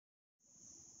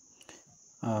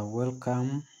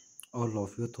Welcome all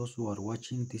of you those who are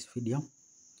watching this video.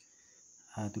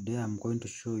 Today I'm going to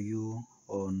show you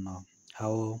on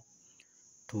how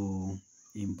to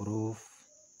improve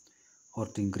or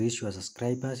to increase your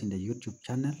subscribers in the YouTube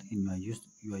channel, in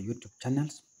your YouTube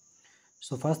channels.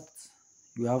 So first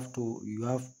you have to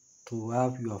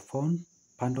have your phone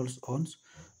bundles on.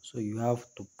 So you have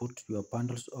to put your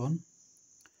bundles on.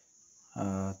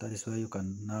 That is where you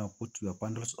can now put your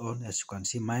bundles on. As you can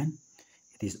see, mine,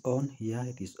 it is on here,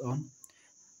 it is on.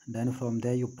 And then from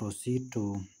there you proceed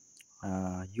to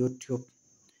YouTube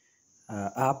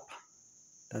app.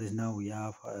 That is, now we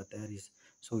have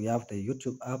so we have the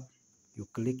YouTube app. You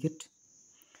click it.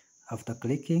 After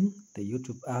clicking the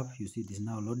YouTube app, you see it is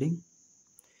now loading,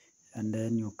 and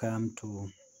then you come to,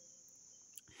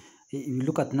 you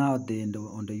look at now on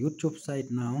the YouTube side.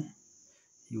 Now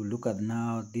you look at,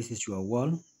 now this is your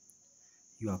wall,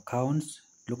 your accounts.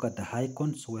 Look at the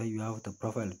icons where you have the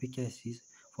profile picture.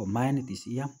 For mine it is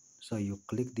here. So you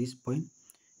click this point,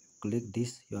 click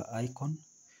this, your icon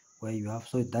where you have,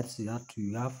 so that's that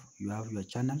you have your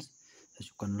channels. As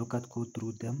you can look at, go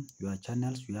through them, your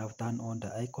channels, you have turned on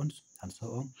the icons and so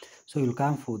on. So you'll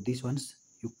come for these ones,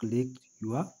 you click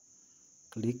your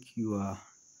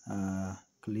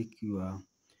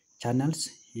channels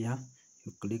here.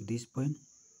 You click this point,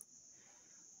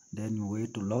 then you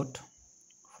wait to load.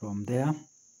 From there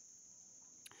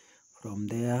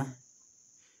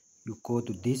you go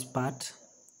to this part.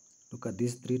 Look at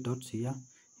these three dots here,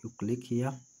 you click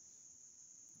here.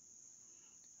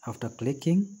 After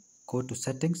clicking, go to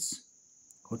settings,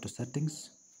 and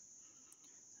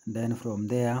then from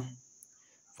there,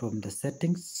 from the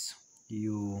settings, we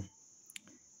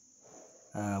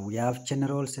have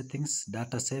general settings,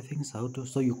 data savings,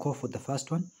 so you go for the first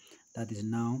one, that is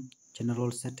now general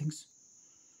settings.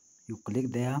 You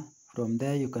click there. From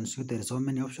there you can see there are so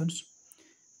many options.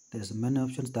 There's many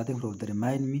options starting from the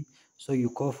remind me. So you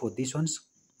go for these ones,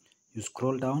 you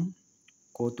scroll down,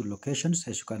 go to locations.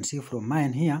 As you can see from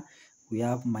mine here, we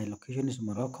have my location is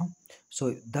Morocco.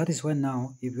 So that is when,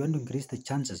 now if you want to increase the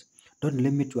chances, don't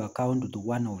limit your account to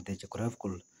one of the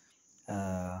geographical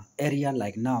area.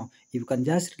 Like now, if you can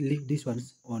just leave these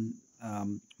ones on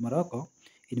Morocco,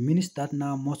 it means that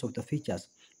now most of the features,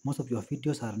 most of your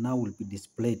videos are now will be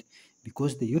displayed,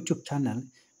 because the YouTube channel,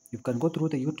 you can go through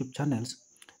the YouTube channels.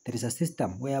 There is a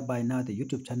system whereby now the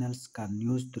YouTube channels can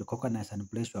use to recognize and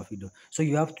place your video. So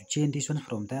you have to change this one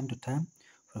from time to time.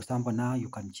 For example, now you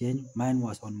can change, mine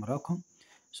was on Morocco,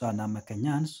 so and I'm a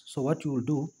Kenyan. So what you will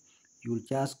do, you will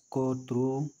just go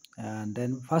through, and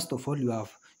then first of all you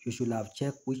should have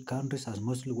checked which countries are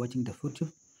mostly watching the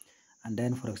YouTube. And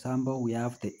then, for example, we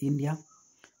have the India,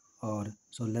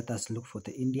 so let us look for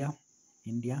the India,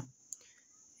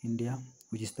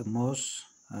 which is the most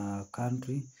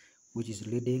country which is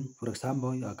leading. For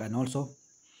example, I can also,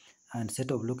 instead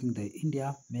of looking the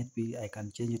India, maybe I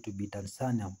can change it to be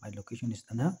Tanzania. My location is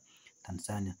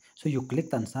Tanzania. So you click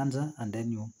Tanzania, and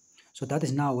then so that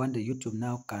is now when the YouTube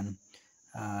now can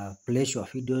place your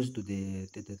videos to the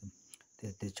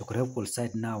geographical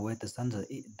site now where the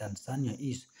Tanzania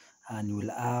is, and you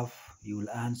will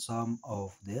earn some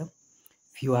of the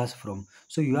viewers from.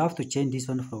 So you have to change this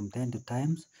one from time to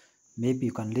times. Maybe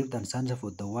you can leave Tanzania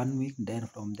for the 1 week, then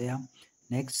from there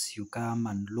next you come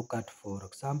and look at, for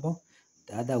example,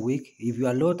 the other week. If you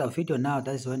upload a video now,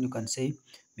 that is when you can say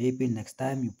maybe next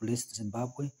time you place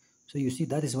Zimbabwe. So you see,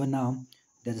 that is when now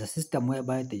there's a system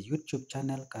whereby the YouTube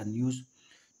channel can use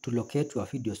to locate your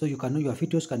video. So you can know your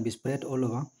videos can be spread all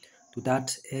over to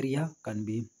that area, can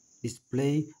be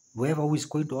displayed. Whoever who is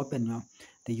going to open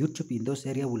the YouTube in those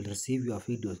areas will receive your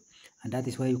videos, and that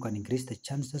is where you can increase the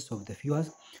chances of the viewers.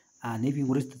 And if you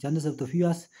increase the chances of the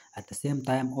viewers, at the same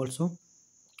time also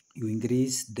you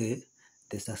increase the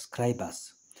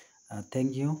subscribers.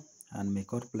 Thank you, and may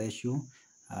God bless you.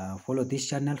 Follow this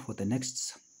channel for the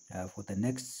next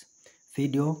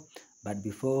video. But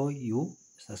before you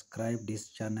subscribe these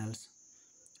channels,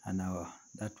 and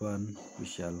that one we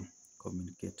shall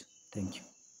communicate. Thank you.